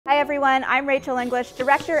everyone, I'm Rachel English,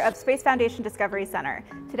 Director of Space Foundation Discovery Center.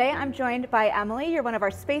 Today I'm joined by Emily, you're one of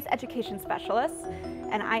our space education specialists,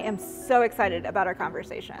 and I am so excited about our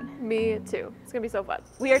conversation. Me too. It's gonna be so fun.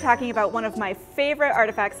 We are talking about one of my favorite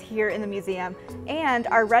artifacts here in the museum, and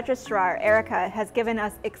our registrar, Erica, has given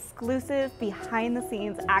us exclusive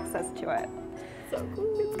behind-the-scenes access to it. So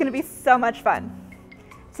cool. It's gonna be so much fun.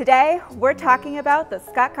 Today, we're talking about the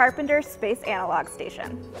Scott Carpenter Space Analog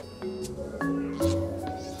Station.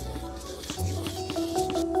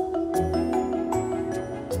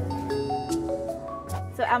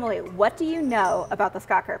 So Emily, what do you know about the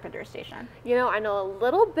Scott Carpenter Station? You know, I know a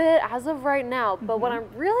little bit as of right now, but what I'm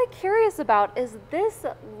really curious about is this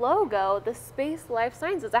logo, the Space Life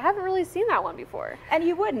Sciences. I haven't really seen that one before. And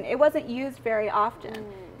you wouldn't, it wasn't used very often.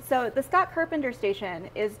 So the Scott Carpenter Station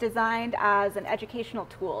is designed as an educational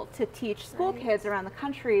tool to teach school kids around the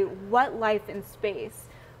country what life in space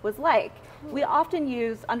was like. We often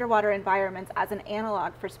use underwater environments as an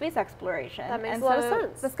analog for space exploration. That makes a lot of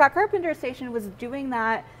sense. The Scott Carpenter Station was doing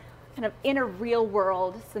that kind of in a real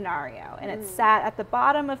world scenario, and it sat at the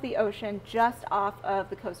bottom of the ocean just off of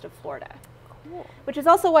the coast of Florida. Cool. Which is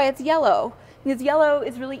also why it's yellow, because yellow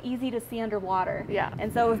is really easy to see underwater. Yeah.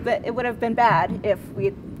 And so it would have been bad if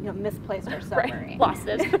we misplaced our submarine. Right. Lost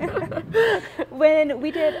it. When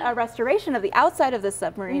we did a restoration of the outside of the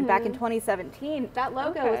submarine back in 2017, that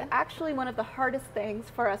logo was actually one of the hardest things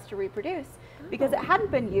for us to reproduce because it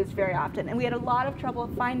hadn't been used very often, and we had a lot of trouble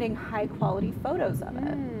finding high quality photos of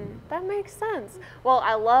it. That makes sense. Well,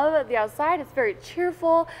 I love the outside. It's very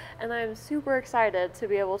cheerful, and I'm super excited to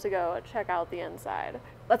be able to go check out the inside.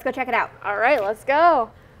 Let's go check it out. All right, let's go.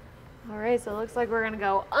 All right, so it looks like we're gonna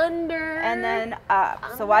go under. And then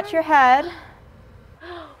up. So watch your head.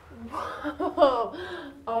 Whoa.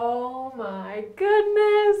 Oh my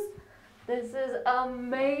goodness. This is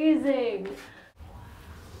amazing.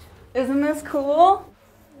 Isn't this cool?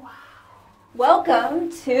 Wow. Welcome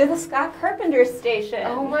to the Scott Carpenter Station.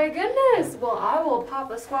 Oh my goodness. Well, I will pop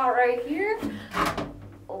a squat right here.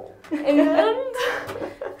 And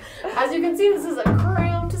as you can see, this is a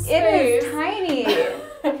cramped space. It is tiny.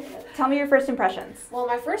 Tell me your first impressions. Well,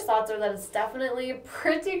 my first thoughts are that it's definitely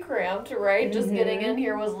pretty cramped, right? Just getting in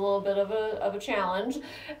here was a little bit of a challenge.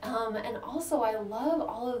 And also, I love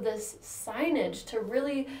all of this signage to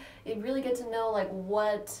really get to know like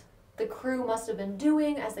what the crew must have been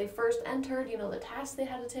doing as they first entered, you know, the tasks they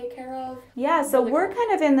had to take care of. Yeah, so we're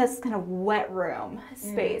kind of in this kind of wet room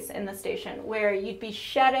space in the station where you'd be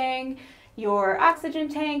shedding your oxygen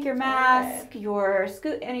tank, your mask, your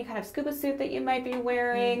any kind of scuba suit that you might be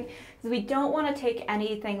wearing. Because we don't want to take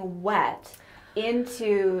anything wet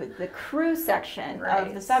into the crew section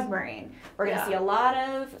of the submarine. We're going to see a lot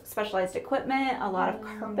of specialized equipment, a lot of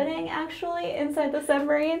carpeting actually inside the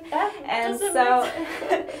submarine. And so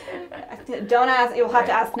don't ask, you'll have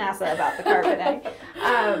to ask NASA about the carpeting.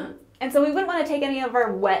 And so we wouldn't want to take any of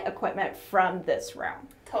our wet equipment from this room.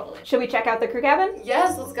 Totally. Should we check out the crew cabin?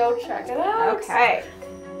 Yes, let's go check it out. Okay.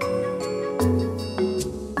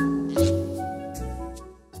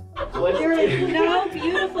 There is no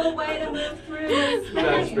beautiful way to move through this thing.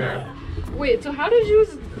 That's fair. Wait, so how did you...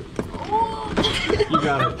 You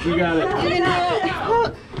got it. You got it.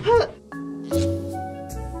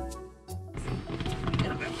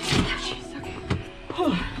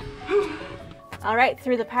 All right,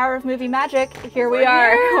 through the power of movie magic, here we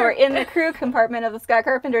are. We're in the crew compartment of the Scott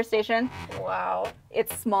Carpenter Station. Wow.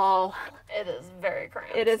 It's small. It is very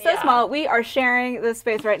cramped. It is so small. We are sharing this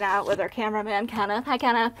space right now with our cameraman, Kenneth. Hi,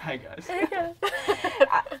 Kenneth. Hi, guys.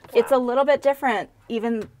 It's a little bit different,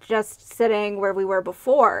 even just sitting where we were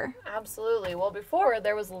before. Absolutely. Well, before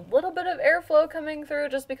there was a little bit of airflow coming through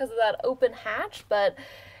just because of that open hatch, but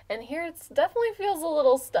in here it definitely feels a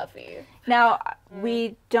little stuffy. Now,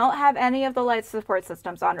 we don't have any of the light support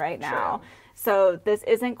systems on right now. So this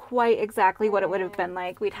isn't quite exactly what it would have been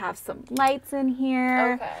like. We'd have some lights in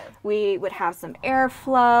here. We would have some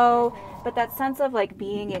airflow, but that sense of like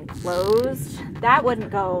being enclosed, that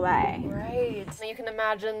wouldn't go away. Right. You can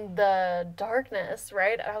imagine the darkness,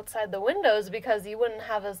 right, outside the windows because you wouldn't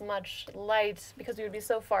have as much light because you would be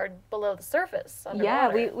so far below the surface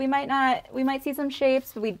underwater. Yeah, we might see some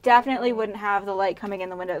shapes, but we definitely wouldn't have the light coming in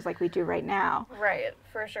the windows like we do right now. Right,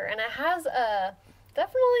 for sure. And it has a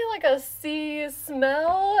definitely like a sea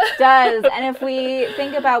smell. It does. And if we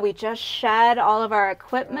think about, we just shed all of our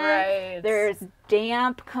equipment. There's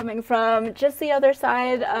damp coming from just the other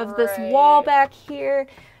side of this wall back here.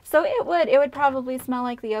 So it would probably smell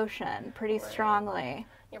like the ocean pretty strongly.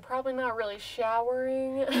 You're probably not really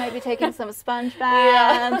showering. You might be taking some sponge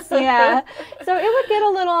baths. Yeah. So it would get a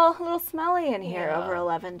little smelly in here over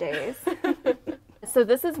 11 days. So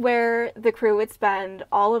this is where the crew would spend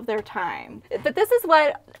all of their time. But this is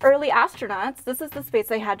what early astronauts, this is the space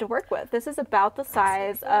they had to work with. This is about the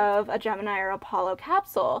size of a Gemini or Apollo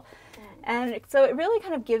capsule. And so it really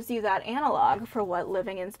kind of gives you that analog for what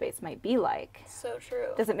living in space might be like. So true.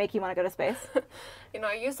 Does it make you want to go to space? You know,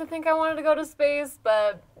 I used to think I wanted to go to space,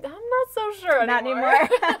 but I'm not so sure Not anymore.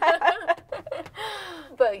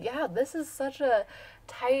 But yeah, this is such a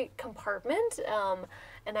tight compartment.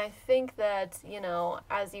 And I think that, you know,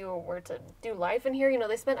 as you were to do life in here, you know,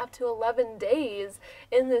 they spent up to 11 days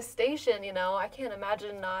in this station. You know, I can't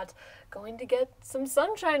imagine not going to get some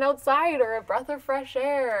sunshine outside or a breath of fresh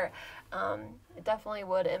air. It definitely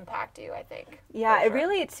would impact you, I think. Yeah, it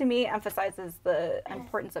really, to me, emphasizes the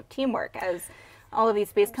importance of teamwork as all of these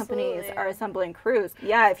space companies are assembling crews.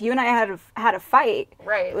 Yeah, if you and I had a fight,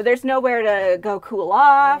 right, there's nowhere to go cool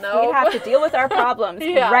off. Nope. We'd have to deal with our problems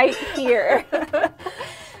right here.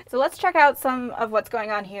 So let's check out some of what's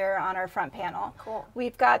going on here on our front panel. Cool.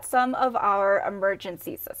 We've got some of our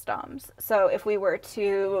emergency systems. So if we were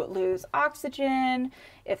to lose oxygen,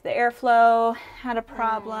 if the airflow had a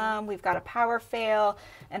problem, we've got a power fail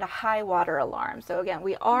and a high water alarm. So again,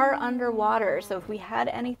 we are underwater. So if we had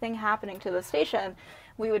anything happening to the station,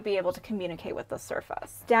 we would be able to communicate with the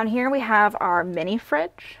surface. Down here we have our mini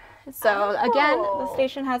fridge. So again, the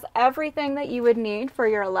station has everything that you would need for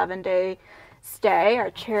your 11-day stay.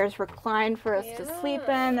 Our chairs reclined for us to sleep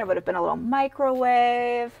in. There would have been a little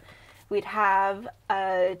microwave. We'd have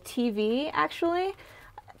a TV, actually,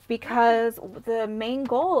 because the main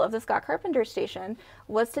goal of the Scott Carpenter station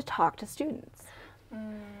was to talk to students.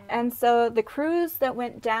 And so the crews that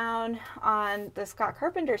went down on the Scott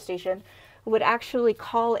Carpenter station would actually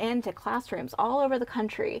call into classrooms all over the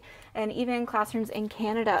country, and even classrooms in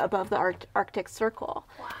Canada above the Arctic Circle.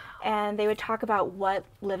 Wow. And they would talk about what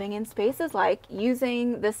living in space is like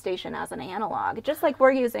using this station as an analog, just like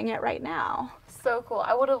we're using it right now. So cool.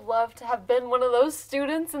 I would have loved to have been one of those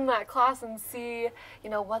students in that class and see,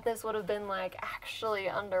 you know, what this would have been like actually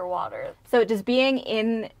underwater. So does being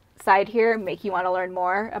inside here make you want to learn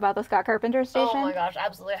more about the Scott Carpenter station? Oh my gosh,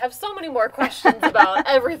 absolutely. I have so many more questions about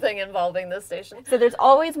everything involving this station. So there's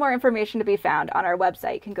always more information to be found on our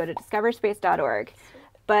website. You can go to discoverspace.org.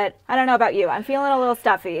 But I don't know about you. I'm feeling a little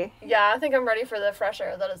stuffy. Yeah, I think I'm ready for the fresh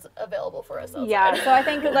air that is available for us outside. Yeah, so I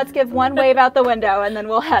think let's give one wave out the window and then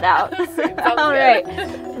we'll head out. All right.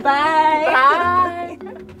 Bye. Bye.